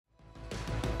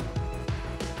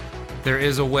There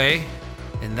is a way,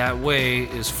 and that way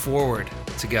is forward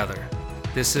together.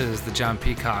 This is the John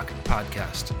Peacock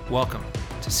Podcast. Welcome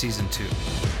to Season 2.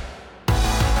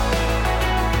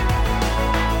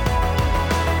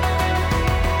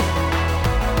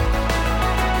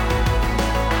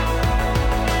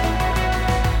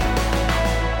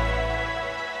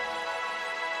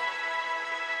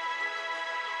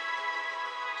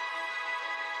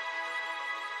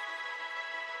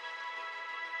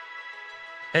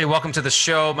 Hey, welcome to the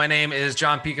show. My name is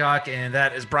John Peacock, and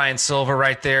that is Bryan Silva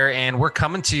right there. And we're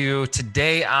coming to you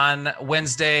today on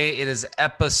Wednesday. It is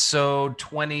episode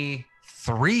 23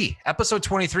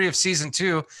 of season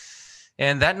 2.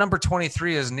 And that number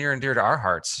 23 is near and dear to our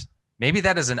hearts. Maybe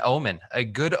that is an omen, a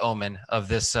good omen of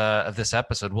this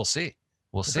episode. We'll see.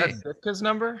 Is that Sitka's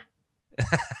number?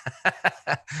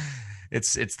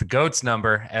 It's the GOAT's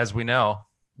number, as we know.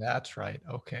 That's right.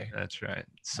 Okay. That's right.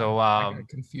 So I got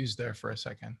confused there for a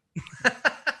second.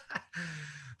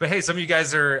 But hey, some of you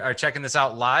guys are checking this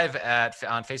out live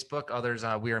on Facebook. Others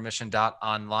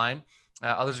wearemission.online.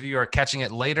 Others of you are catching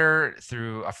it later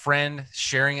through a friend,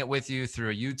 sharing it with you through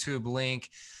a YouTube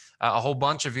link. A whole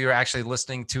bunch of you are actually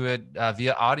listening to it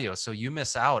via audio. So you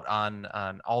miss out on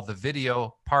all the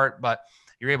video part, but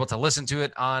you're able to listen to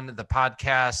it on the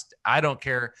podcast. I don't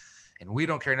care. And we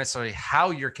don't care necessarily how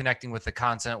you're connecting with the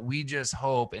content. We just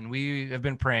hope, and we have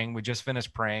been praying, we just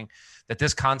finished praying, that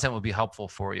this content will be helpful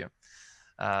for you.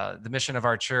 The mission of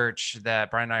our church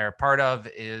that Bryan and I are part of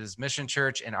is Mission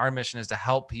Church, and our mission is to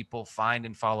help people find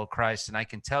and follow Christ. And I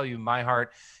can tell you my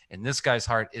heart and this guy's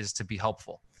heart is to be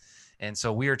helpful. And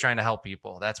so we are trying to help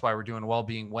people. That's why we're doing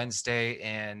Wellbeing Wednesday.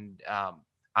 And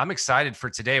I'm excited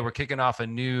for today. We're kicking off a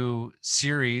new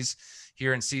series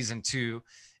here in season 2.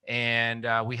 And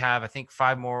we have, I think,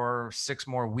 6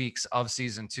 more weeks of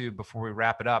season 2 before we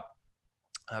wrap it up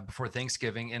before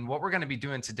Thanksgiving. And what we're going to be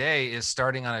doing today is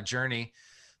starting on a journey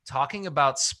talking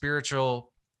about spiritual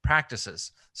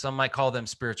practices. Some might call them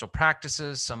spiritual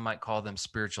practices. Some might call them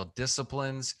spiritual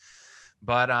disciplines.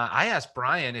 But I asked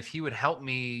Bryan if he would help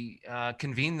me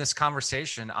convene this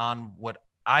conversation on what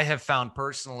I have found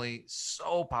personally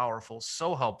so powerful,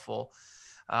 so helpful,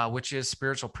 which is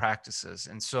spiritual practices.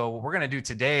 And so what we're going to do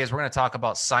today is we're going to talk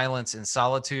about silence and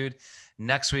solitude.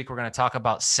 Next week, we're going to talk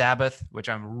about Sabbath, which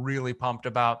I'm really pumped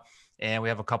about. And we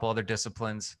have a couple other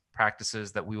disciplines,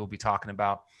 practices that we will be talking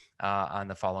about on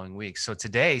the following week. So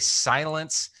today,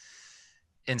 silence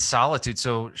and solitude.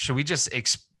 So should we just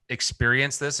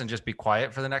experience this and just be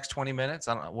quiet for the next 20 minutes?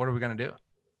 I don't know. What are we going to do?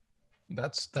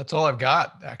 That's all I've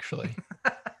got, actually.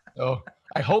 So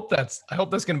I hope that's going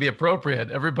to be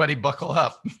appropriate. Everybody buckle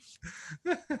up.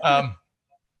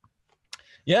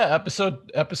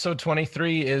 Episode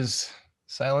 23 is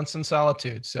silence and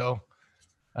solitude. So,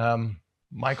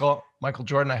 Michael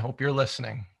Jordan, I hope you're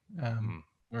listening.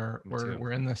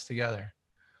 We're in this together.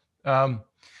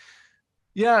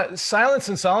 Silence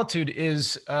and solitude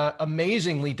is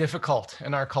amazingly difficult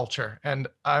in our culture. And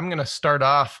I'm going to start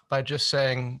off by just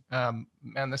saying,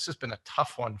 man, this has been a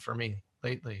tough one for me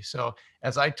lately. So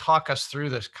as I talk us through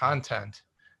this content,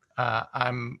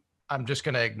 I'm just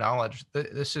going to acknowledge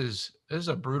that this is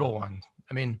a brutal one.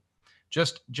 I mean,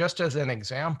 just as an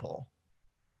example,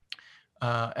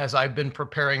 as I've been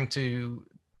preparing to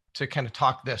kind of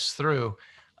talk this through,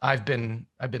 I've been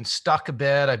stuck a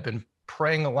bit. I've been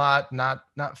praying a lot, not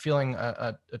feeling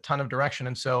a ton of direction.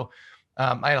 And so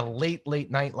I had a late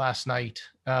night last night,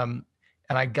 and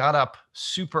I got up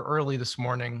super early this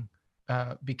morning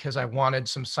because I wanted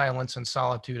some silence and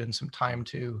solitude and some time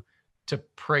to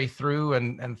pray through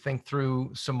and think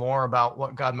through some more about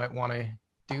what God might want to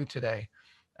do today.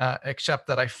 Except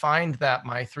that I find that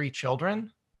my 3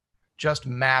 children just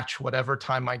match whatever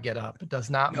time I get up. It does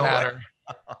not matter.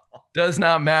 Does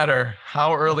not matter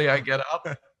how early I get up.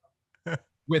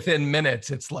 Within minutes,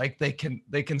 it's like they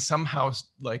can somehow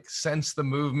like sense the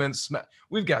movements.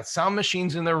 We've got sound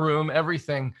machines in their room,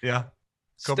 everything. Yeah.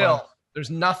 Still, there's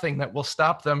nothing that will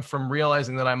stop them from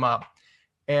realizing that I'm up.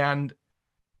 And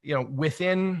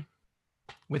within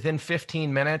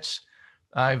 15 minutes,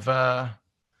 I've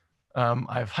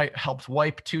helped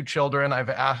wipe 2 children.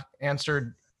 I've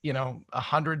answered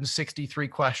 163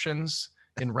 questions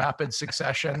in rapid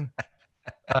succession.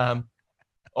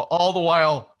 All the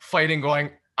while fighting,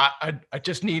 going, I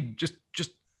just need just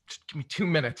give me 2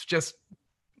 minutes, just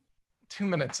 2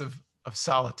 minutes of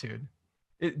solitude.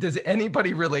 Does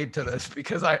anybody relate to this?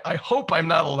 Because I hope I'm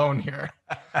not alone here.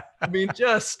 I mean,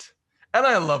 and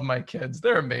I love my kids.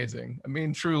 They're amazing. I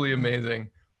mean, truly amazing.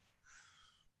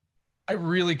 I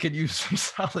really could use some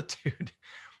solitude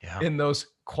in those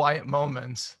quiet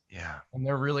moments. Yeah. And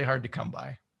they're really hard to come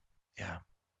by. Yeah.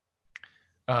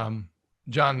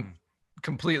 Jon,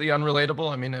 completely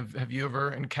unrelatable. I mean, have you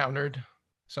ever encountered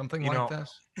something like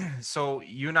this? So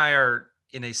you and I are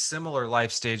in a similar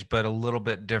life stage, but a little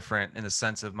bit different in the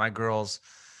sense of my girls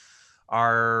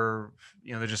are,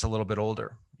 they're just a little bit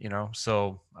older,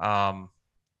 so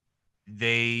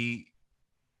they,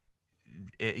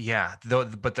 yeah,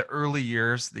 but the early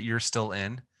years that you're still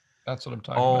in, That's what I'm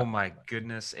talking oh about. my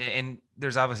goodness. And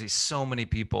there's obviously so many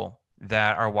people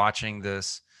that are watching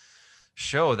this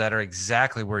show that are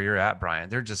exactly where you're at, Bryan.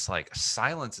 They're just like,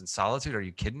 silence and solitude. Are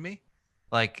you kidding me?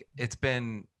 Like, it's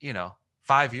been,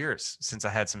 5 years since I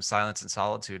had some silence and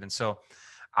solitude. And so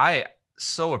I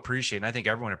so appreciate, and I think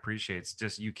everyone appreciates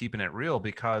just you keeping it real,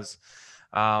 because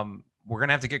we're going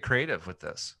to have to get creative with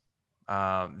this.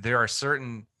 There are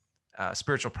certain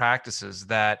spiritual practices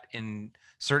that in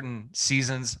certain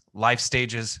seasons, life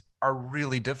stages are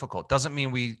really difficult. Doesn't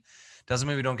mean we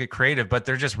don't get creative, but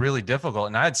they're just really difficult.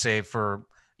 And I'd say for,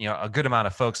 a good amount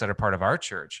of folks that are part of our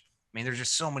church, I mean, there's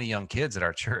just so many young kids at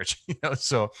our church,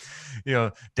 so,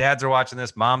 dads are watching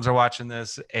this, moms are watching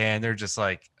this, and they're just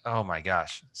like, oh my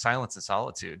gosh, silence and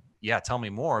solitude. Yeah. Tell me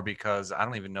more, because I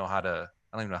don't even know how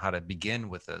to begin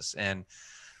with this. And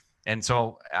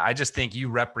so I just think you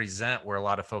represent where a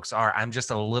lot of folks are. I'm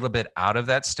just a little bit out of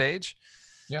that stage,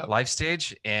 Yeah. life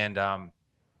stage. And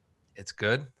it's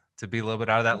good to be a little bit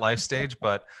out of that life stage,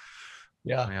 but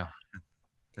Yeah.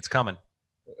 it's coming.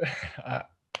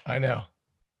 I know.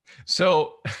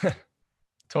 So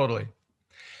totally.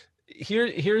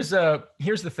 Here's the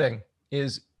thing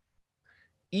is,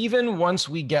 even once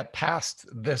we get past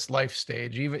this life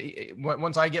stage, even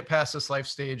once I get past this life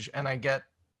stage and I get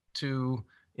to,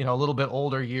 a little bit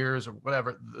older years or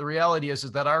whatever, the reality is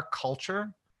that our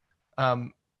culture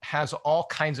has all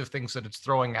kinds of things that it's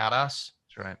throwing at us.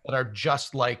 That's right. That are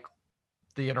just like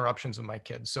the interruptions of my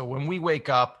kids. So when we wake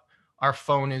up, our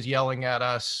phone is yelling at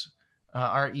us,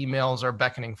 our emails are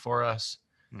beckoning for us.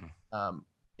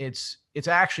 It's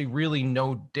actually really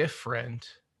no different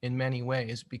in many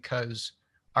ways, because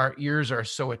our ears are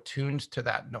so attuned to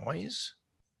that noise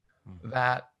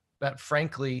that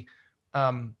frankly,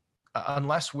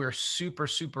 unless we're super,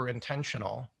 super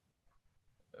intentional,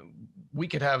 we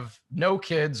could have no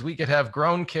kids, we could have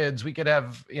grown kids, we could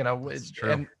have,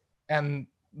 and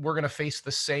we're going to face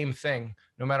the same thing.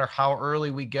 No matter how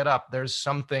early we get up, there's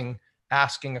something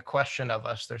asking a question of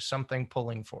us. There's something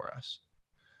pulling for us.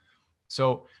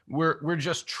 So we're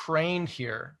just trained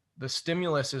here. The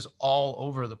stimulus is all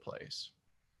over the place.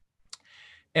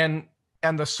 And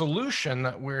the solution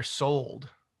that we're sold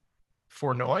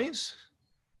for noise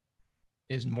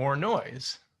is more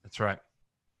noise. That's right.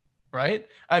 Right?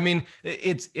 I mean,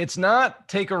 it's not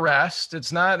take a rest.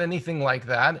 It's not anything like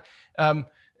that.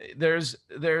 There's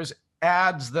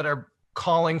ads that are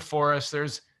calling for us.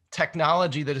 There's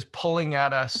technology that is pulling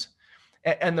at us.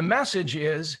 And the message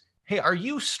is, hey, are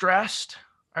you stressed?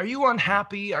 Are you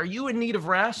unhappy? Are you in need of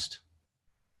rest?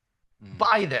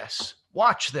 Buy this,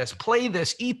 watch this, play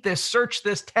this, eat this, search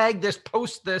this, tag this,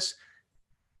 post this,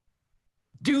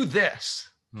 do this.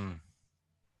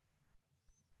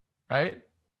 Right?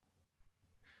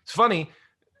 It's funny,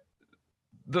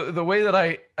 the way that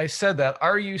I said that,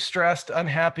 are you stressed,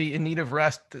 unhappy, in need of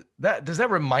rest? Does that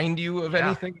remind you of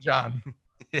anything, Jon?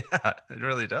 Yeah, it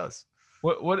really does.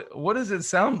 What does it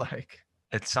sound like?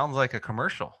 It sounds like a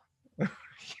commercial.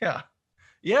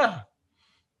 Yeah.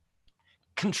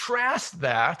 Contrast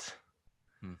that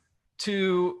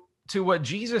to what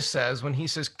Jesus says when he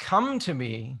says, come to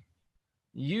me,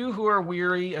 you who are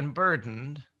weary and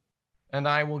burdened, and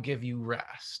I will give you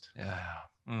rest.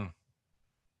 Yeah.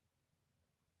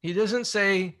 He doesn't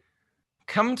say,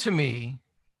 come to me,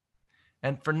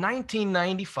 and for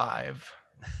 $19.95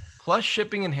 plus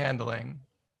shipping and handling,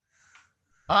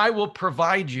 I will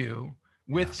provide you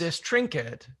with this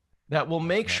trinket that will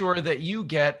make sure that you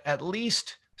get at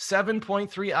least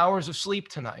 7.3 hours of sleep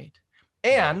tonight.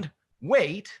 And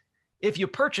wait, if you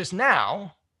purchase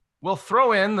now, we'll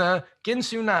throw in the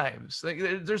Ginsu knives.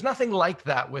 There's nothing like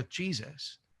that with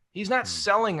Jesus. He's not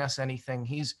selling us anything.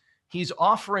 He's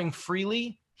offering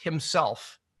freely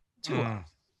himself to us.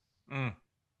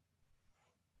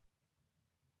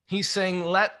 He's saying,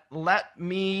 let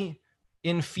me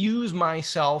infuse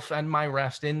myself and my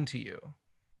rest into you.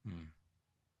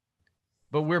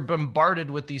 But we're bombarded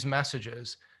with these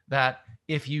messages that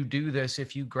if you do this,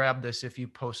 if you grab this, if you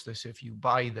post this, if you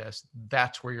buy this,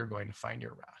 that's where you're going to find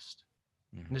your rest.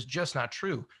 And it's just not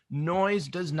true. Noise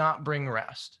does not bring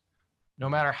rest. No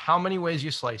matter how many ways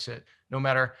you slice it, no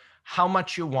matter how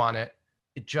much you want it,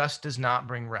 it just does not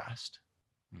bring rest.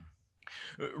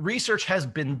 Research has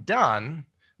been done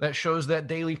that shows that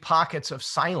daily pockets of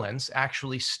silence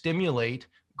actually stimulate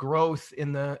growth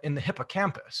in the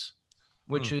hippocampus,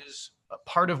 which is a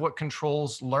part of what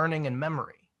controls learning and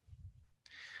memory.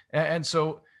 And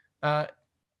so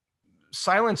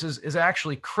silence is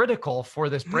actually critical for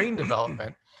this brain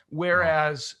development,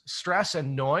 whereas stress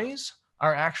and noise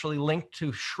are actually linked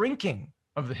to shrinking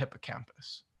of the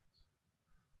hippocampus.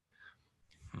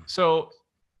 So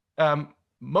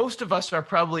most of us are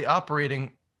probably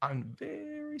operating on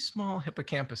very small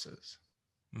hippocampuses.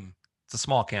 It's a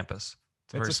small campus.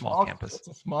 It's a very small campus. It's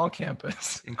a small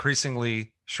campus.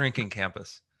 Increasingly shrinking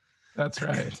campus. That's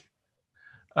right.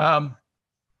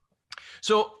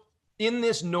 So in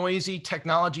this noisy,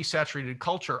 technology-saturated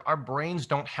culture, our brains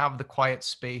don't have the quiet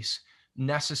space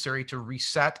necessary to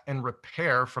reset and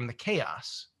repair from the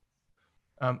chaos.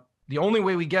 The only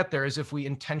way we get there is if we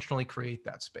intentionally create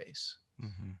that space.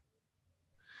 Mm-hmm.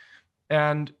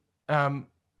 And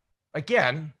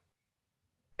again,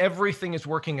 everything is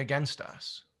working against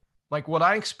us. Like what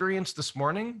I experienced this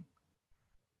morning,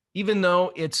 even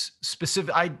though it's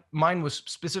specific, mine was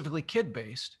specifically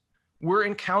kid-based, we're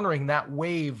encountering that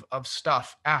wave of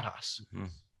stuff at us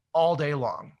all day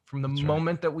long from the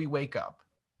moment that we wake up.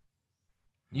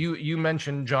 You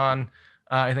mentioned, Jon,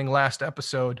 I think last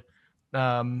episode,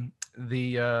 the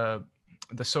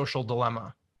social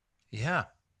dilemma. Yeah.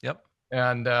 Yep.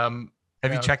 And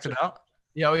have you checked it out?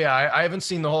 Yeah. Oh, yeah. I haven't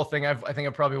seen the whole thing. I think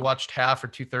I've probably watched half or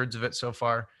 2/3 of it so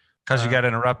far. Because you got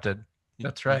interrupted.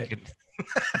 That's right.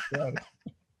 Right.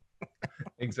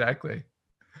 Exactly.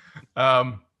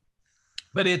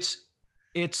 But it's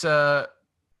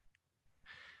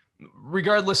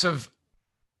regardless of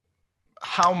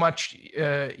how much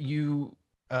you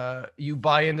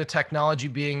buy into technology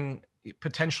being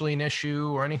potentially an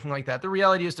issue or anything like that, the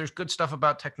reality is there's good stuff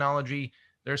about technology.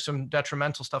 There's some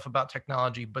detrimental stuff about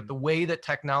technology, but the way that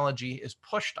technology is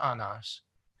pushed on us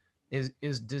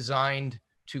is designed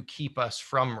to keep us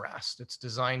from rest. It's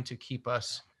designed to keep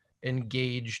us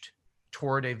engaged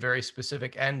toward a very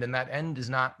specific end, and that end does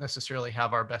not necessarily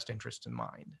have our best interest in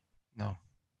mind. No.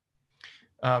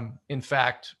 In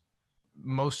fact,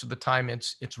 most of the time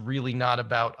it's really not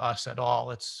about us at all.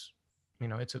 It's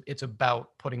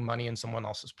about putting money in someone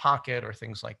else's pocket or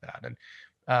things like that.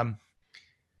 And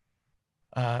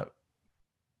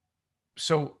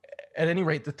so at any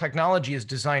rate, the technology is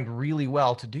designed really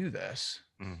well to do this.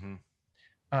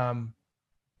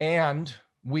 And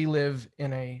we live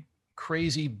in a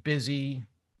crazy busy,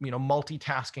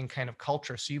 multitasking kind of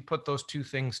culture. So you put those two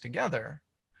things together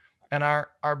and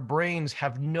our brains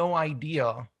have no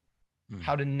idea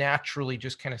how to naturally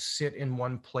just kind of sit in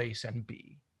one place and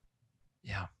be.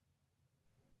 Yeah.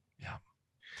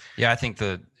 I think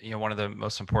one of the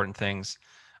most important things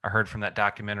I heard from that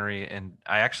documentary, and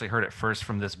I actually heard it first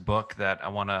from this book that I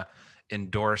want to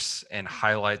endorse and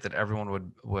highlight that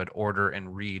everyone would order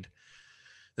and read.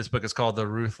 This book is called The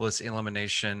Ruthless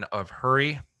Elimination of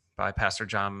Hurry by Pastor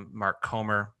John Mark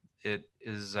Comer. It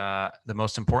is the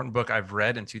most important book I've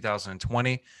read in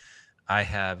 2020. I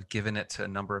have given it to a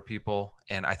number of people,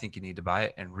 and I think you need to buy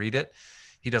it and read it.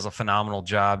 He does a phenomenal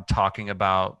job talking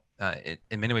about,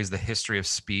 in many ways, the history of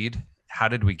speed. How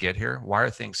did we get here? Why are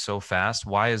things so fast?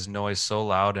 Why is noise so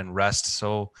loud and rest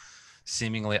so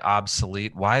seemingly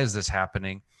obsolete? Why is this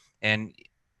happening? And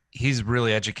he's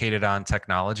really educated on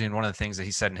technology. And one of the things that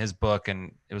he said in his book,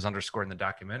 and it was underscored in the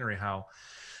documentary, how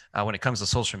when it comes to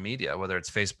social media, whether it's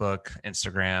Facebook,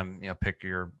 Instagram, pick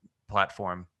your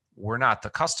platform, we're not the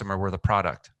customer, we're the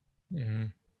product.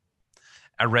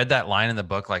 I read that line in the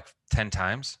book like 10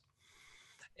 times.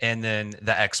 And then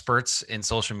the experts in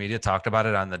social media talked about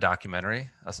it on the documentary,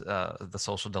 The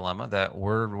Social Dilemma, that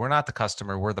we're not the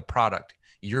customer, we're the product.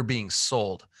 You're being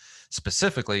sold,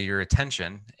 specifically your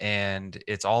attention. And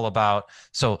it's all about,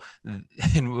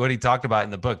 and what he talked about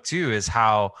in the book too, is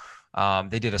how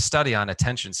they did a study on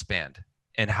attention span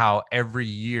and how every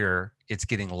year it's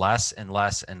getting less and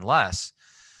less and less.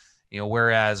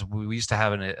 Whereas we used to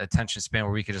have an attention span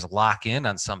where we could just lock in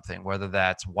on something, whether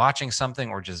that's watching something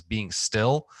or just being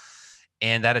still.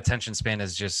 And that attention span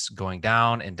is just going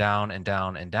down and down and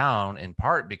down and down, in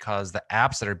part because the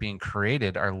apps that are being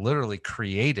created are literally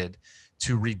created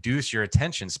to reduce your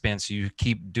attention span. So you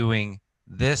keep doing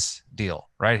this deal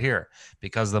right here,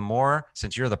 because the more,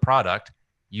 since you're the product,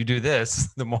 you do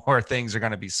this, the more things are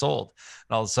going to be sold.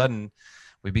 And all of a sudden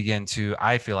we begin to,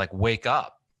 I feel like, wake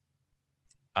up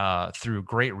through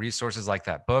great resources like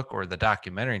that book or the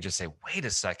documentary and just say, wait a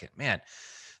second, man,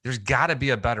 there's got to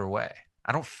be a better way.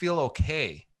 I don't feel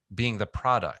okay being the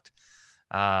product.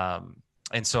 And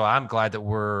so I'm glad that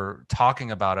we're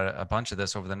talking about a bunch of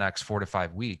this over the next 4 to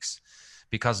 5 weeks,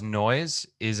 because noise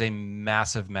is a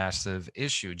massive, massive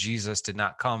issue. Jesus did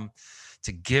not come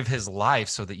to give his life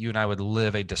so that you and I would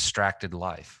live a distracted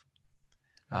life.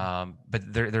 But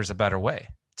there's a better way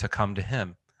to come to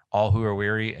him. All who are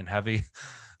weary and heavy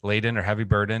laden or heavy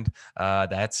burdened,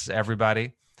 that's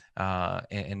everybody.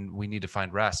 And we need to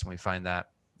find rest. And we find that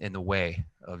in the way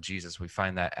of Jesus. We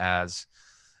find that as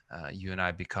you and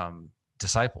I become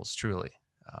disciples, truly,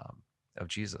 of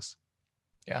Jesus.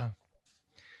 Yeah.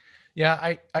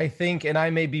 Yeah, I think, and I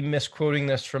may be misquoting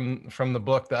this from the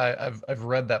book that I've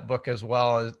read that book as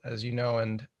well, as you know,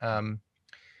 and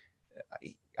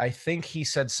I think he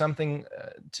said something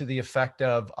to the effect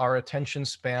of our attention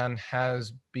span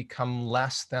has become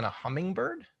less than a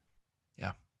hummingbird.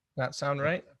 Yeah. That sound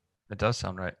right? It does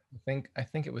sound right. I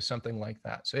think it was something like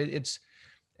that. So it's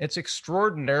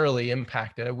extraordinarily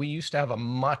impacted. We used to have a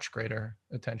much greater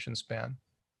attention span.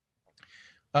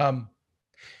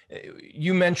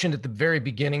 You mentioned at the very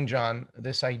beginning, Jon,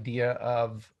 this idea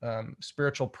of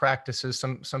spiritual practices.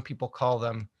 Some people call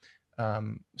them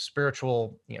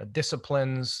spiritual,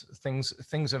 disciplines,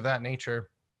 things of that nature.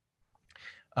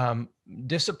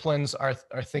 Disciplines are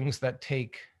things that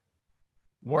take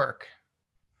work,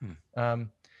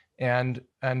 and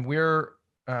we're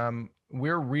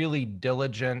really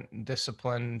diligent,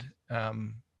 disciplined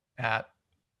at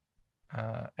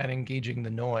engaging the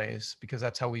noise, because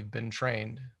that's how we've been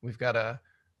trained. We've got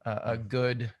a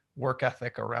good work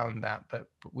ethic around that, but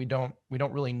we don't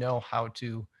really know how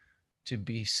to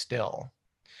be still.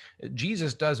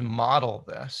 Jesus does model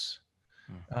this.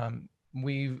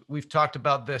 We've talked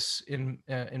about this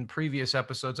in previous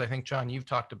episodes. I think, Jon, you've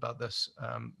talked about this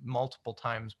multiple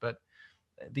times, but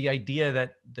the idea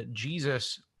that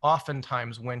Jesus,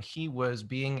 oftentimes when he was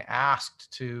being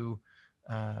asked to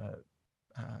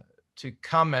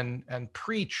come and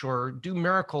preach or do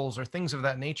miracles or things of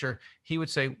that nature, he would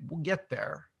say, we'll get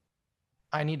there.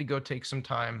 I need to go take some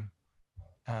time.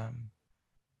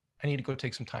 I need to go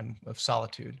take some time of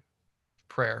solitude,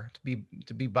 prayer,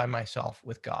 to be by myself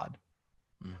with God.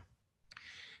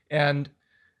 And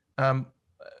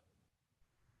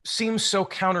seems so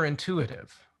counterintuitive,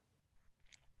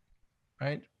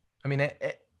 right? I mean,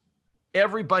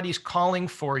 everybody's calling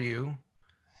for you.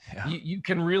 Yeah. You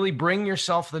can really bring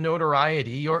yourself the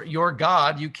notoriety. You're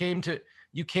God. You came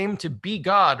to be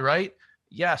God, right?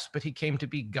 Yes, but he came to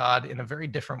be God in a very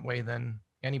different way than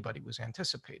anybody was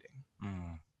anticipating.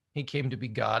 He came to be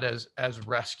God as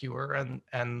rescuer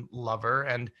and lover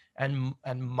and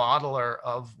modeler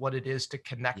of what it is to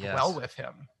connect well with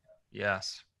him.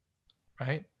 Yes.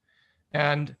 Right.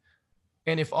 And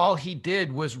if all he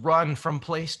did was run from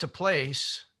place to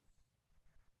place,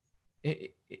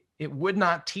 it would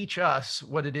not teach us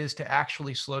what it is to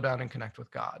actually slow down and connect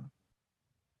with God.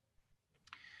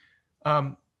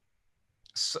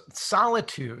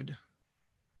 Solitude.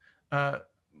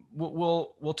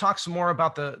 We'll talk some more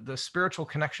about the spiritual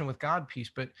connection with God piece,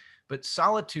 but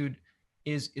solitude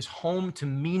is home to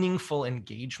meaningful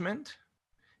engagement.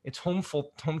 It's home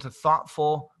to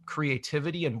thoughtful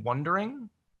creativity and wondering.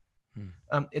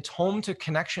 It's home to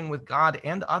connection with God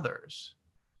and others.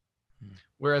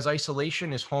 Whereas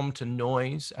isolation is home to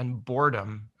noise and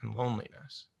boredom and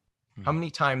loneliness. How many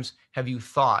times have you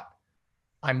thought,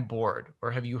 I'm bored?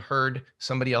 Or have you heard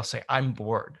somebody else say, I'm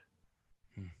bored?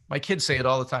 My kids say it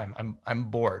all the time. I'm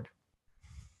bored.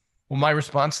 Well, my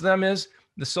response to them is,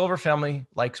 the Silver family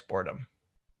likes boredom.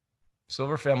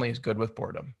 Silver family is good with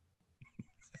boredom.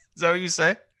 Is that what you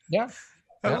say? Yeah.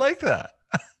 I like that.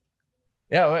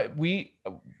 Yeah.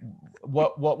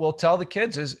 What we'll tell the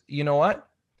kids is, you know what?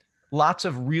 Lots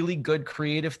of really good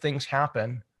creative things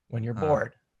happen when you're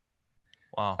bored.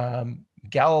 Wow.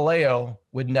 Galileo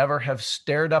would never have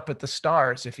stared up at the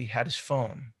stars if he had his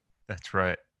phone. That's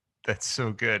right. That's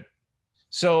so good.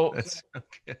 So, that's so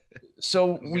good.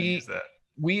 So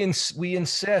we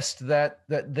insist that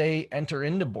they enter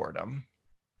into boredom,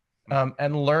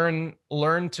 and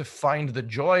learn to find the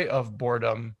joy of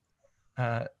boredom,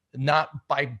 not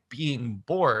by being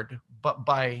bored, but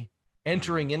by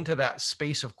entering into that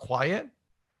space of quiet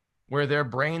where their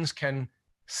brains can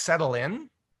settle in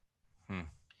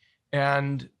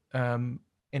and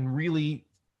really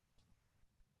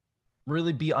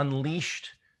be unleashed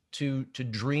to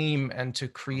dream and to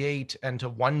create and to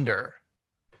wonder.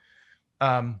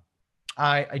 I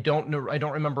don't know, I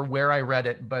don't remember where I read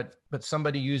it, but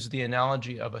somebody used the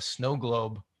analogy of a snow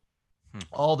globe.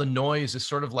 All the noise is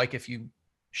sort of like if you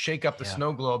shake up the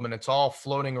snow globe and it's all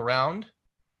floating around,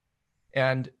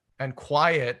 and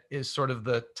quiet is sort of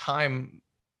the time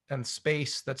and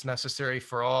space that's necessary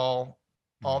for all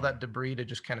that debris to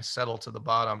just kind of settle to the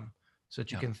bottom so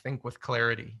that you can think with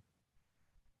clarity.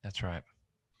 That's right.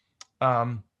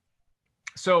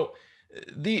 So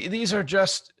these are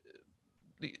just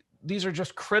these are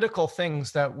just critical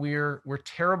things that we're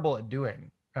terrible at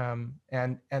doing,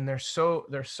 and they're so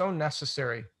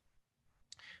necessary,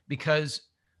 because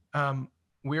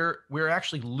we're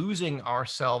actually losing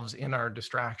ourselves in our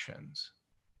distractions,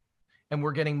 and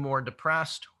we're getting more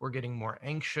depressed, we're getting more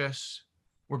anxious,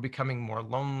 we're becoming more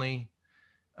lonely.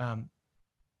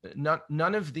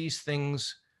 None of these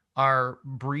things are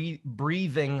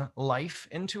breathing life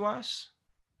into us,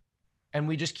 and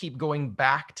we just keep going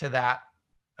back to that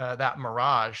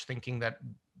mirage, thinking that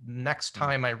next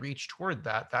time I reach toward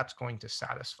that, that's going to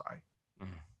satisfy.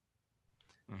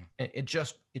 It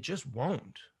just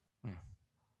won't.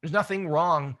 There's nothing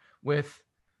wrong with,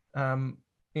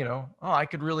 I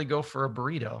could really go for a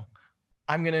burrito.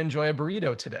 I'm going to enjoy a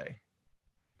burrito today.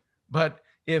 But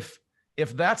if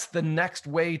that's the next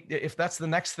way, if that's the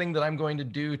next thing that I'm going to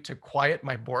do to quiet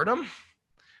my boredom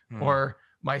or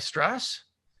my stress,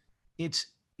 it's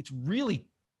a really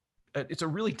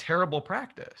terrible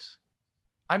practice.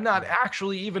 I'm not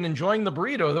actually even enjoying the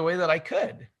burrito the way that I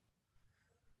could.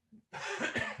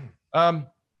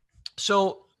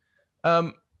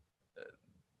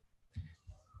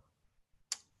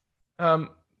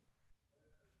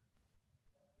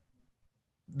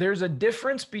 There's a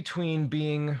difference between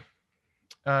being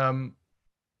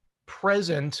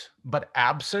present but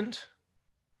absent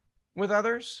with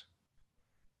others,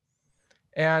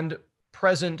 and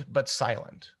present but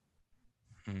silent.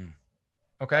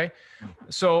 Okay,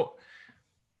 so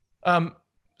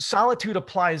solitude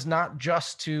applies not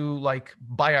just to like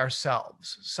by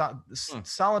ourselves.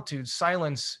 Solitude,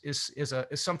 silence is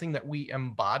something that we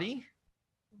embody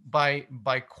by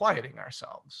quieting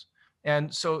ourselves.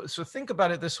 And so think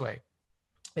about it this way: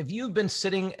 if you've been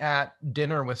sitting at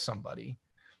dinner with somebody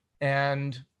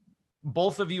and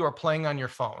both of you are playing on your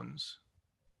phones,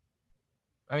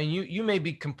 I mean, you may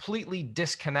be completely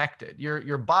disconnected.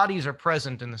 Your bodies are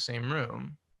present in the same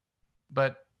room,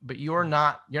 but you're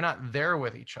not there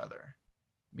with each other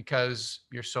because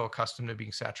you're so accustomed to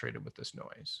being saturated with this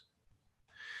noise.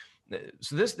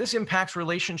 So this impacts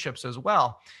relationships as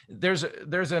well. There's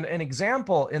an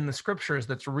example in the scriptures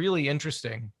that's really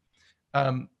interesting.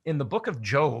 In the book of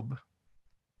Job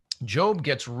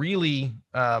gets really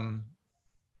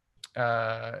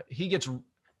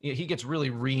he gets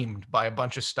really reamed by a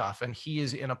bunch of stuff, and he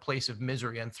is in a place of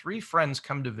misery, and 3 friends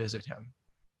come to visit him.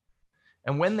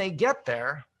 And when they get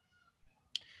there,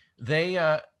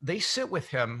 they sit with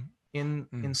him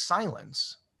in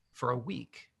silence for a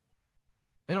week.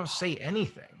 They don't say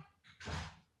anything.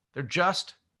 They're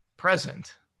just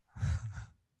present.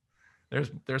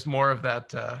 There's more of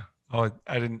that. I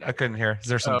couldn't hear. Is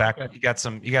there some back? Okay. You got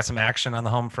some action on the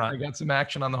home front. I got some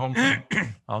action on the home front.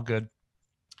 All good.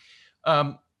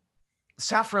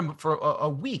 Sat for him for a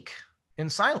week in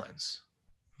silence.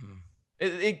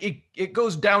 It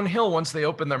goes downhill once they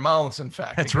open their mouths. In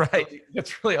fact, that's right.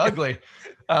 It's really ugly.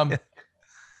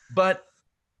 But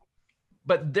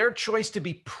their choice to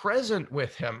be present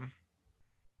with him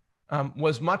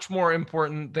was much more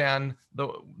important than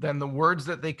the words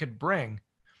that they could bring.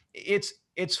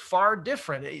 It's far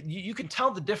different. You can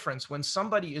tell the difference when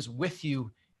somebody is with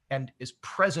you and is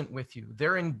present with you.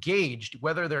 They're engaged,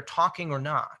 whether they're talking or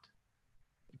not.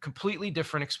 Completely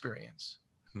different experience.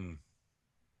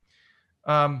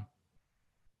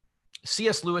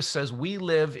 C.S. Lewis says, we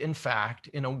live, in fact,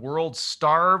 in a world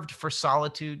starved for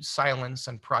solitude, silence,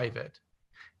 and private,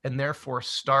 and therefore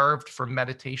starved for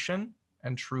meditation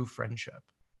and true friendship.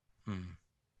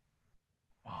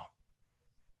 Wow.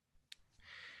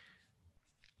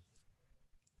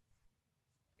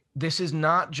 This is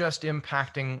not just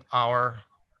impacting our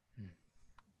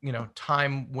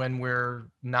time when we're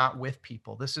not with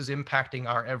people. This is impacting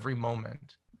our every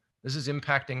moment. This is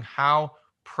impacting how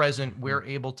present we're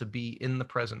able to be in the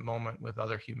present moment with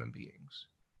other human beings.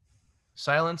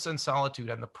 Silence and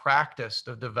solitude and the practice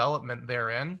of development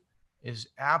therein is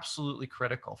absolutely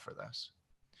critical for this.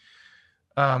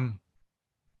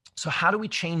 So how do we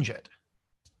change it?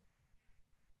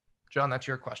 John, that's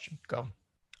your question. Go.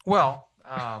 Well,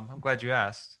 I'm glad you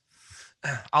asked.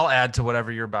 I'll add to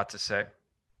whatever you're about to say.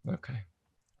 Okay.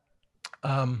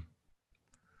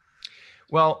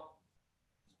 Well,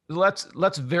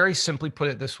 let's very simply put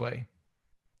it this way.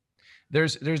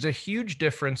 There's a huge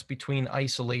difference between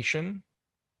isolation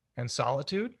and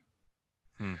solitude.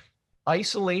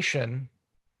 Isolation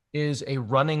is a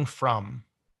running from.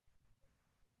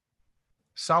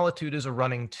 Solitude is a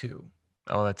running to.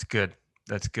 Oh, that's good.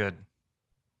 That's good.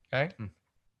 Okay.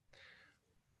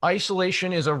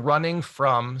 Isolation is a running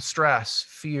from stress,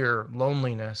 fear,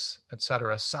 loneliness,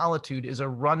 etc. Solitude is a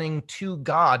running to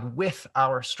God with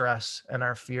our stress and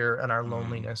our fear and our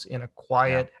loneliness in a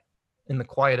quiet in the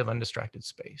quiet of undistracted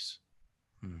space.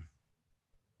 Hmm.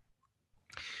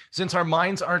 Since our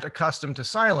minds aren't accustomed to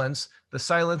silence, the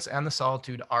silence and the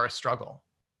solitude are a struggle.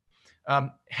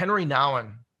 Henry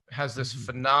Nouwen has this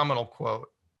phenomenal quote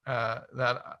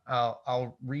that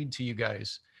I'll read to you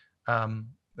guys.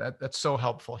 That's so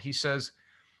helpful. He says,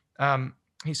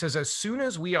 as soon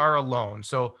as we are alone,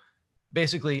 so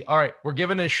basically, all right, we're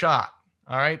giving it a shot.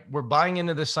 All right, we're buying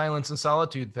into this silence and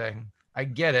solitude thing. I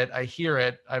get it. I hear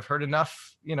it. I've heard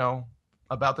enough,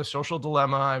 about the social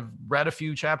dilemma. I've read a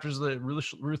few chapters of the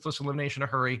Ruthless Elimination of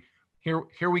Hurry.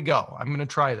 Here we go. I'm going to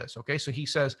try this. Okay. So he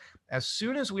says, as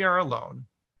soon as we are alone,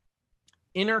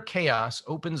 inner chaos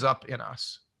opens up in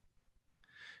us.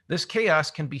 This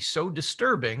chaos can be so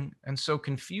disturbing and so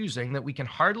confusing that we can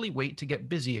hardly wait to get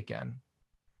busy again.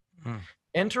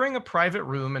 Entering a private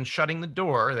room and shutting the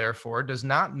door, therefore, does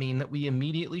not mean that we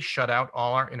immediately shut out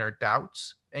all our inner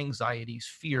doubts, anxieties,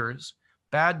 fears,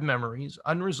 bad memories,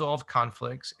 unresolved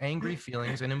conflicts, angry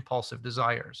feelings, and impulsive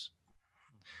desires.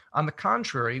 On the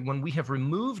contrary, when we have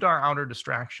removed our outer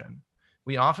distraction,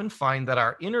 we often find that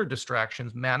our inner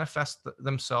distractions manifest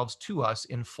themselves to us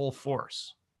in full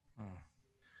force.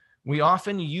 We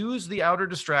often use the outer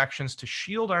distractions to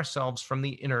shield ourselves from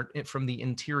the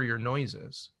interior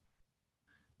noises.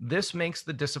 This makes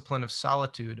the discipline of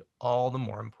solitude all the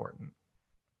more important.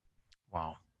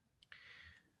 Wow.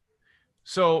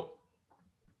 So,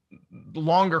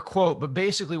 longer quote, but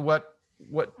basically what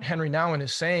Henry Nouwen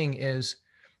is saying is,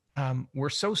 we're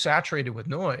so saturated with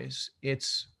noise,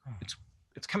 it's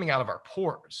coming out of our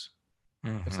pores.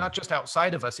 It's not just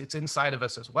outside of us, it's inside of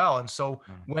us as well. And so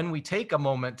when we take a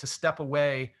moment to step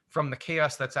away from the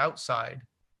chaos that's outside,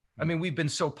 I mean, we've been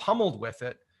so pummeled with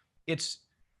it, it's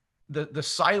the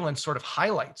silence sort of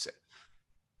highlights it.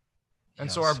 And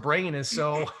so our brain is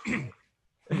so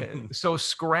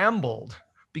scrambled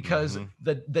because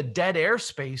the dead air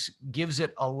space gives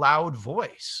it a loud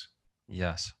voice.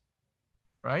 Yes.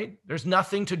 Right? There's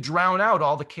nothing to drown out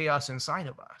all the chaos inside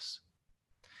of us.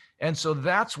 And so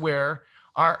that's where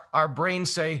our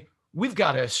brains say, we've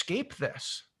got to escape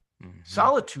this.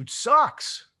 Solitude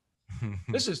sucks.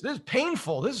 This is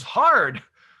painful. This is hard.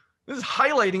 This is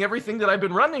highlighting everything that I've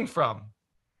been running from.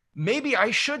 Maybe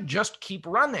I should just keep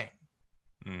running.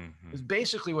 Is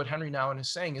basically what Henry Nouwen is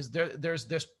saying, is there's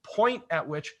this point at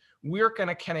which we're going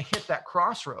to kind of hit that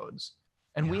crossroads,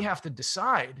 and we have to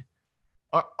decide,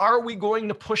 are we going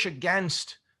to push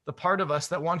against the part of us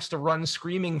that wants to run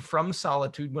screaming from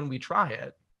solitude when we try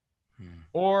it?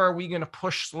 Or are we going to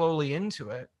push slowly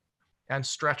into it and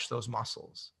stretch those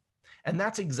muscles? And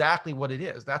that's exactly what it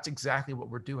is. That's exactly what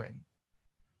we're doing.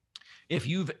 If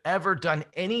you've ever done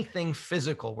anything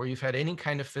physical, where you've had any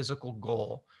kind of physical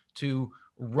goal to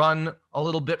run a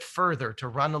little bit further, to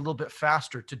run a little bit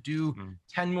faster, to do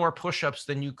 10 more push-ups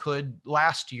than you could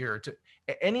last year, to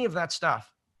any of that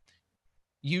stuff,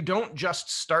 you don't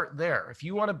just start there. If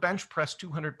you want to bench press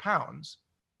 200 pounds,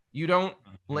 you don't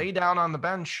lay down on the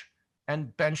bench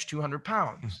and bench 200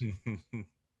 pounds.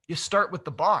 You start with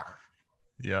the bar.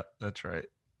 Yeah, that's right.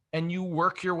 And you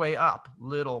work your way up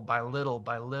little by little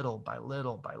by little by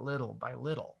little by little by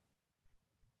little.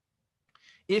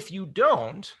 If you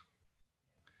don't,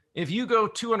 if you go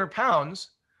 200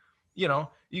 pounds, you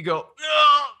go,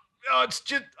 it's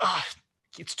just,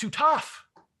 it's too tough.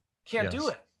 Can't do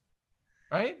it.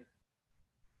 Right?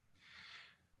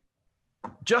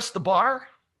 Just the bar,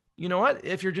 you know what?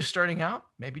 If you're just starting out,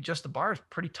 maybe just the bar is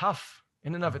pretty tough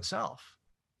in and of itself.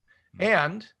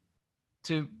 And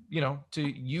to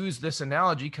use this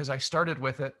analogy, because I started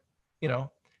with it,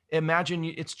 imagine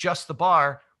it's just the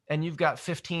bar and you've got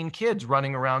 15 kids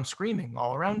running around screaming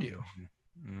all around you.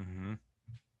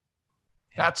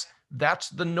 That's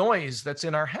the noise that's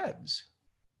in our heads.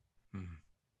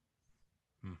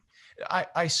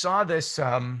 I saw this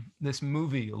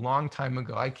movie a long time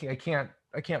ago. I can't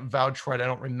vouch for it. I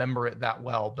don't remember it that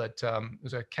well, but it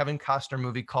was a Kevin Costner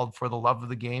movie called For the Love of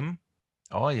the Game.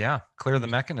 Oh yeah, Clear the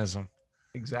Mechanism.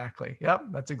 Exactly. Yep,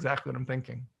 that's exactly what I'm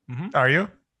thinking. Are you?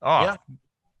 Oh, yeah.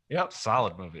 Yep.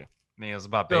 Solid movie. I mean, it was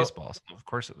about baseball, so of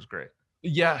course it was great.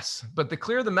 Yes, but the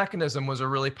Clear the Mechanism was a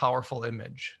really powerful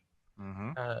image.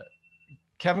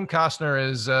 Kevin Costner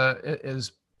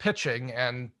is pitching,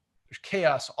 and there's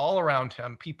chaos all around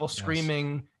him. People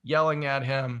screaming, yelling at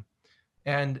him,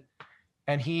 and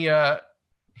he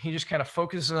just kind of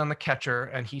focuses on the catcher,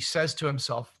 and he says to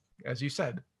himself, as you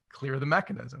said, clear the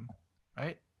mechanism,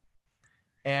 right?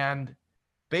 And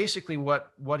basically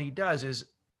what he does is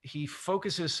he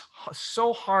focuses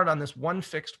so hard on this one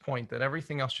fixed point that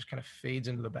everything else just kind of fades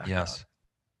into the background.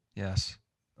 Yes.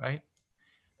 Right?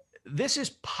 This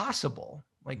is possible.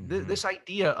 Like this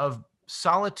idea of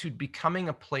solitude becoming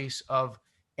a place of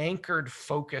anchored,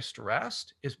 focused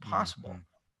rest is possible,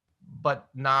 Mm-hmm. but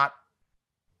not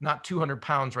 200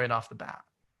 pounds right off the bat.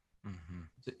 Mm-hmm.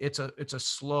 It's a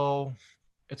slow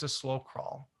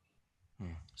crawl.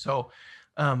 Mm. So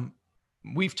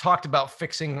we've talked about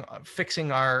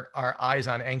fixing our eyes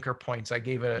on anchor points. I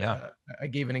gave Yeah.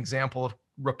 an example of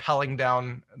rappelling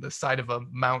down the side of a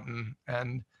mountain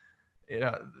and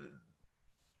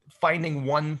finding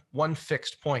one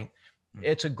fixed point. Mm.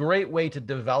 It's a great way to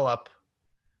develop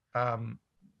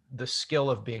the skill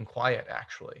of being quiet,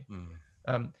 actually.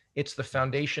 It's the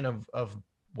foundation of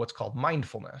what's called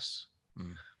mindfulness.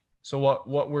 Mm. So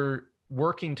what we're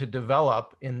working to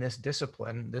develop in this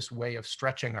discipline, this way of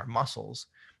stretching our muscles,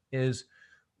 is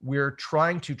we're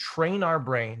trying to train our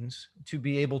brains to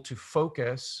be able to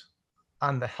focus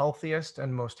on the healthiest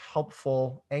and most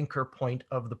helpful anchor point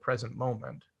of the present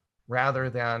moment, rather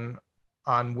than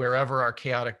on wherever our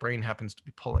chaotic brain happens to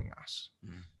be pulling us.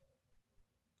 Mm.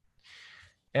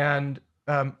 And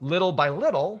little by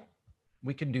little,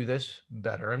 we can do this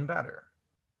better and better.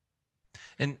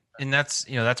 And that's,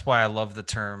 that's why I love the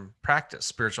term practice,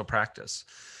 spiritual practice.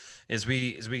 As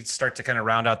we start to kind of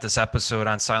round out this episode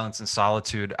on silence and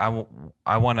solitude, I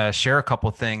want to share a couple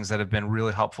of things that have been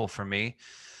really helpful for me.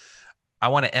 I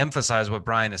want to emphasize what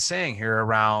Bryan is saying here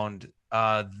around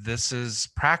this is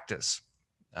practice.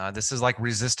 This is like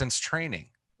resistance training.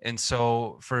 And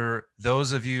so for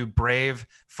those of you brave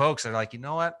folks that are like, you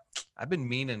know what, I've been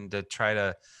meaning to try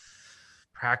to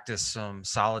practice some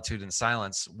solitude and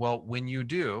silence. Well, when you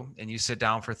do, and you sit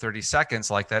down for 30 seconds,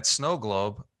 like that snow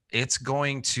globe, it's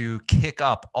going to kick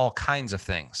up all kinds of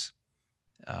things.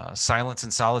 Silence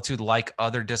and solitude, like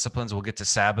other disciplines, we'll get to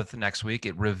Sabbath next week.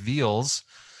 It reveals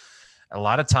a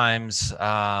lot of times,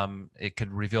 it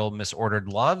could reveal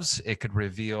misordered loves. It could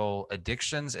reveal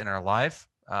addictions in our life.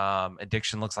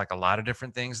 Addiction looks like a lot of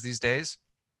different things these days.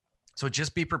 So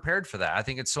just be prepared for that. I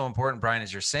think it's so important, Bryan,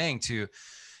 as you're saying, to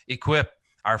equip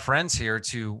our friends here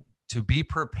to be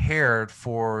prepared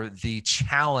for the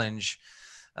challenge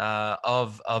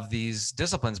of these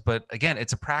disciplines. But again,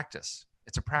 it's a practice.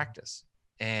 It's a practice.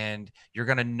 And you're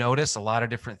going to notice a lot of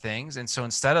different things. And so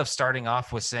instead of starting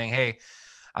off with saying, hey,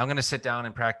 I'm going to sit down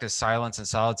and practice silence and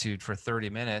solitude for 30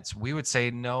 minutes, we would say,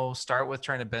 no, start with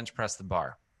trying to bench press the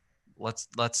bar.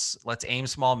 Let's aim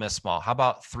small, miss small. How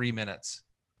about 3 minutes?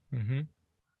 Mm-hmm.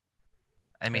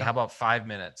 I mean, how about 5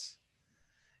 minutes?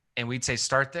 And we'd say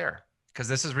start there, because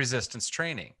this is resistance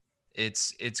training.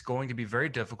 It's going to be very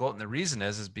difficult. And the reason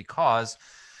is because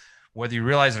whether you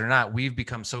realize it or not, we've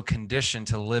become so conditioned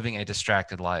to living a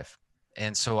distracted life.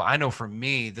 And so I know for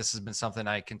me, this has been something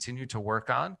I continue to work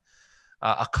on.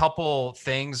 A couple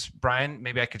things, Bryan,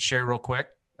 maybe I could share real quick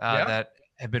that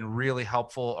have been really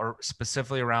helpful, or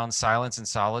specifically around silence and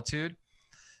solitude.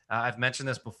 I've mentioned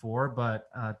this before, but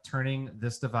turning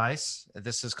this device,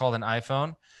 this is called an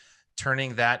iPhone,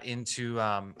 turning that into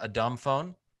a dumb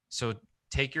phone. So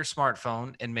take your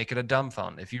smartphone and make it a dumb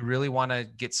phone. If you really want to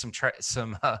get some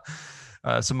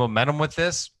momentum with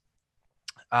this,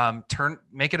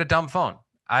 make it a dumb phone.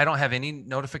 I don't have any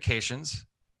notifications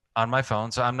on my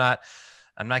phone, so I'm not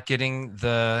getting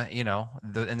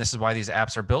and this is why these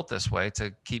apps are built this way,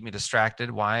 to keep me distracted.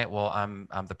 Why? Well, I'm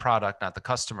the product, not the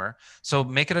customer. So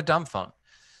make it a dumb phone.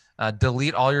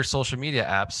 Delete all your social media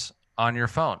apps on your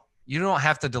phone. You don't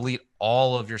have to delete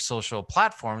all of your social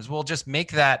platforms. We'll just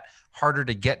make that harder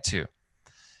to get to.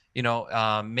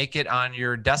 Make it on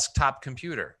your desktop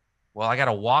computer. Well, I got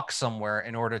to walk somewhere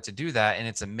in order to do that. And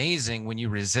it's amazing when you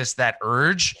resist that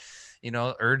urge,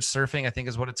 urge surfing, I think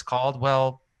is what it's called.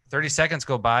 Well, 30 seconds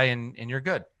go by and you're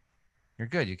good. You're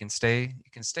good. You can stay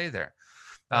there.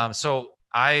 So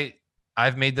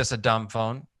I've made this a dumb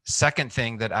phone. Second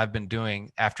thing that I've been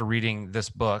doing after reading this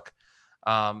book,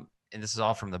 and this is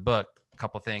all from the book, a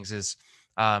couple of things, is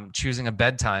choosing a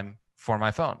bedtime for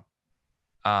my phone.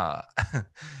 I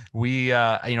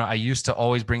used to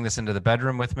always bring this into the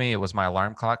bedroom with me. It was my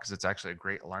alarm clock, because it's actually a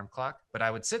great alarm clock. But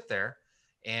I would sit there,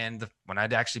 and when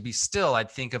I'd actually be still,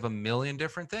 I'd think of a million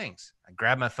different things. I'd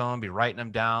grab my phone, be writing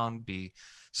them down, be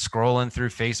scrolling through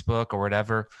Facebook or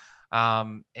whatever.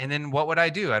 And then what would I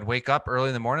do? I'd wake up early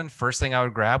in the morning. First thing I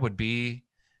would grab would be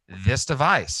this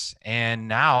device. And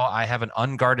now I have an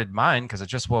unguarded mind, because I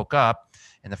just woke up.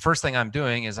 And the first thing I'm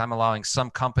doing is I'm allowing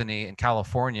some company in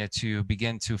California to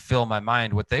begin to fill my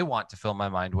mind what they want to fill my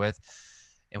mind with.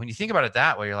 And when you think about it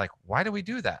that way, you're like, why do we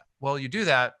do that? Well, you do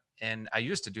that. And I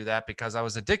used to do that because I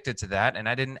was addicted to that. And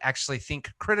I didn't actually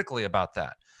think critically about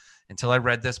that until I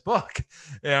read this book.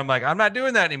 And I'm like, I'm not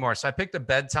doing that anymore. So I picked a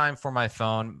bedtime for my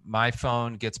phone. My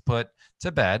phone gets put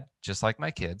to bed, just like my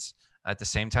kids, at the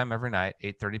same time every night,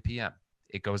 8:30 p.m.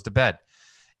 It goes to bed.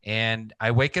 And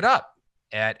I wake it up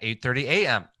at 8:30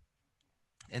 a.m.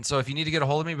 And so if you need to get a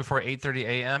hold of me before 8:30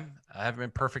 a.m., I haven't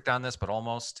been perfect on this, but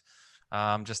almost.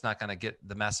 I'm just not going to get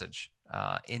the message.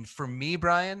 And for me,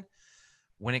 Bryan,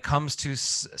 when it comes to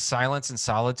silence and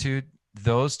solitude,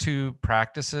 those two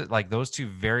practices, like those two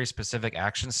very specific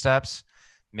action steps,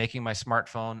 making my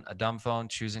smartphone a dumb phone,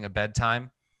 choosing a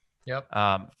bedtime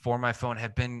for my phone,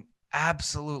 have been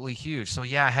absolutely huge. So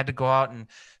yeah, I had to go out and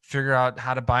figure out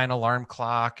how to buy an alarm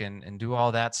clock and do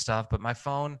all that stuff. But my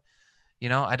phone,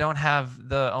 I don't have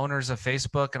the owners of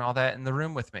Facebook and all that in the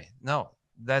room with me. No,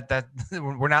 that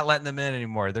we're not letting them in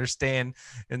anymore. They're staying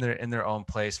in their own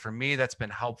place. For me, that's been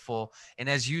helpful. And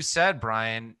as you said,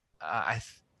 Bryan, I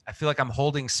feel like I'm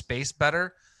holding space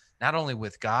better, not only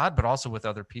with God, but also with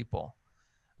other people.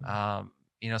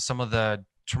 Some of the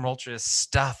tumultuous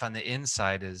stuff on the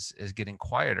inside is getting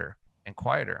quieter and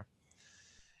quieter.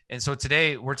 And so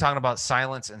today we're talking about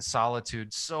silence and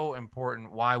solitude. So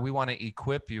important. Why? We want to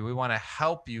equip you. We want to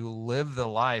help you live the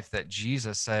life that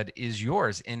Jesus said is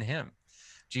yours in him.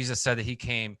 Jesus said that he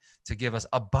came to give us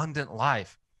abundant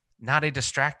life, not a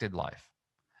distracted life,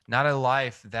 not a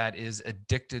life that is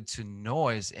addicted to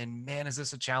noise. And man, is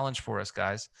this a challenge for us,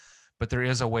 guys? But there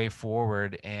is a way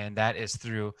forward, and that is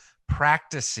through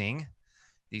practicing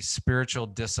these spiritual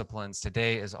disciplines.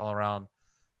 Today is all around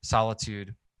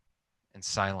solitude and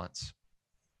silence.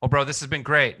 Well, bro, this has been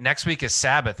great. Next week is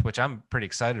Sabbath, which I'm pretty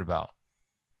excited about.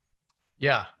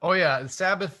 Yeah. Oh yeah.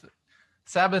 Sabbath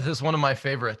is one of my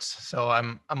favorites. So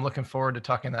I'm looking forward to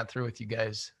talking that through with you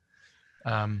guys.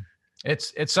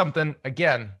 It's something,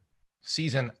 again,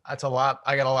 season. That's a lot.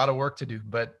 I got a lot of work to do,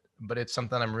 but it's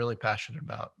something I'm really passionate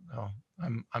about. So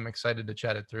I'm excited to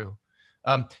chat it through.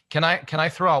 Can I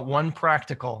throw out one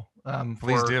practical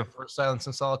Please do. For silence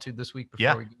and solitude this week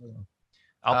before we go?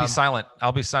 I'll be silent.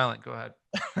 Go ahead.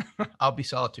 I'll be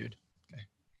solitude. Okay.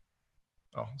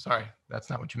 Oh, sorry. That's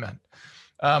not what you meant.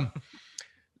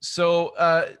 So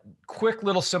quick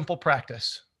little simple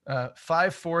practice.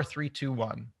 5, 4, 3, 2,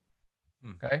 1.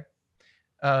 Okay.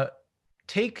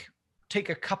 Take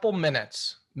a couple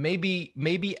minutes,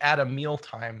 maybe at a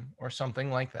mealtime or something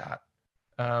like that.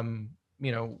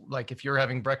 Like if you're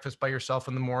having breakfast by yourself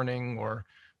in the morning, or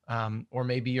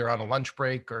maybe you're on a lunch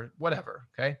break or whatever.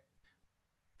 Okay.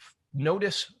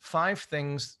 Notice 5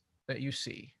 things that you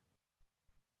see.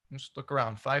 Just look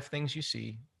around. 5 things you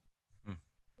see.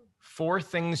 4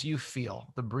 things you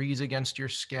feel: the breeze against your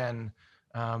skin,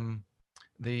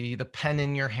 the pen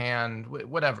in your hand,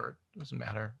 whatever, doesn't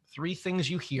matter. 3 things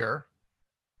you hear,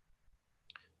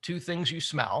 2 things you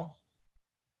smell,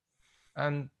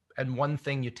 and 1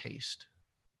 thing you taste.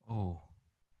 Oh,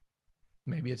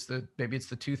 maybe it's the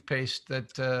toothpaste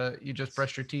that you just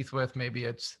brushed your teeth with. Maybe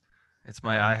it's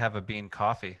my I have a bean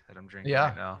coffee that I'm drinking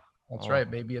right now. That's right.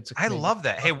 Maybe it's I love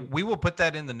that. Hey, we will put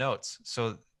that in the notes.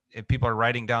 So if people are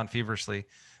writing down feverishly,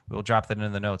 we'll drop that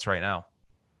in the notes right now.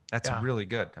 That's really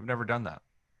good. I've never done that.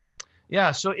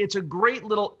 Yeah. So it's a great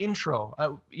little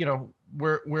intro.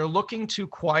 We're looking to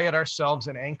quiet ourselves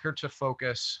and anchor to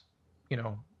focus,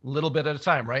 a little bit at a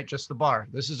time, right? Just the bar.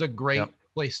 This is a great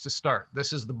place to start.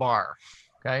 This is the bar.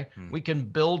 Okay. We can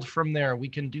build from there. We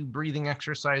can do breathing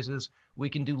exercises. We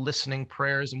can do listening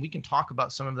prayers, and we can talk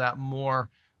about some of that more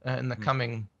in the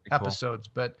coming episodes.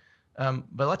 But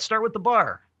let's start with the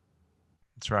bar.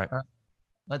 That's right.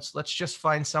 Let's just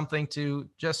find something to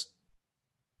just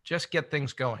get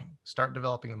things going. Start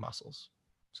developing the muscles.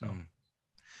 So,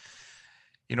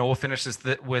 we'll finish this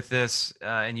with this,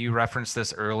 and you referenced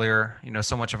this earlier.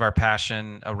 So much of our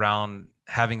passion around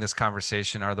having this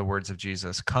conversation are the words of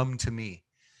Jesus. Come to me,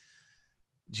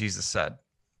 Jesus said,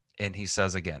 and he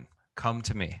says again, come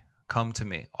to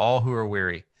me, all who are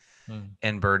weary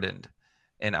and burdened,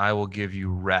 and I will give you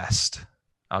rest.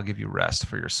 I'll give you rest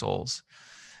for your souls.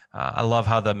 I love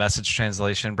how the Message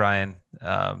translation, Bryan,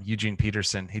 Eugene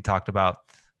Peterson, he talked about,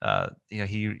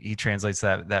 he translates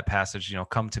that passage,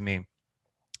 come to me.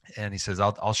 And he says,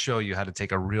 I'll show you how to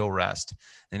take a real rest.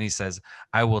 And he says,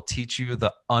 I will teach you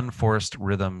the unforced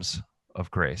rhythms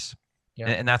of grace. Yeah.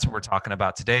 And that's what we're talking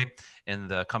about today in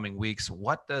the coming weeks.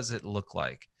 What does it look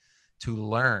like to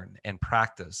learn and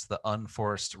practice the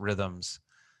unforced rhythms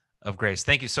of grace?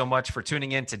 Thank you so much for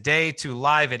tuning in today to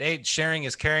Live at 8. Sharing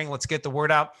is caring. Let's get the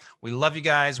word out. We love you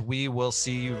guys. We will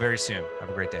see you very soon. Have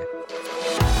a great day.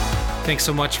 Thanks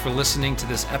so much for listening to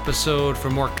this episode.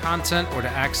 For more content or to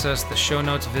access the show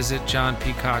notes, visit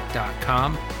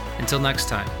johnpeacock.com. Until next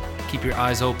time, keep your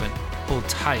eyes open, hold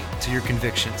tight to your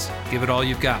convictions, give it all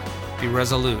you've got, be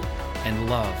resolute, and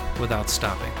love without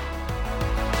stopping.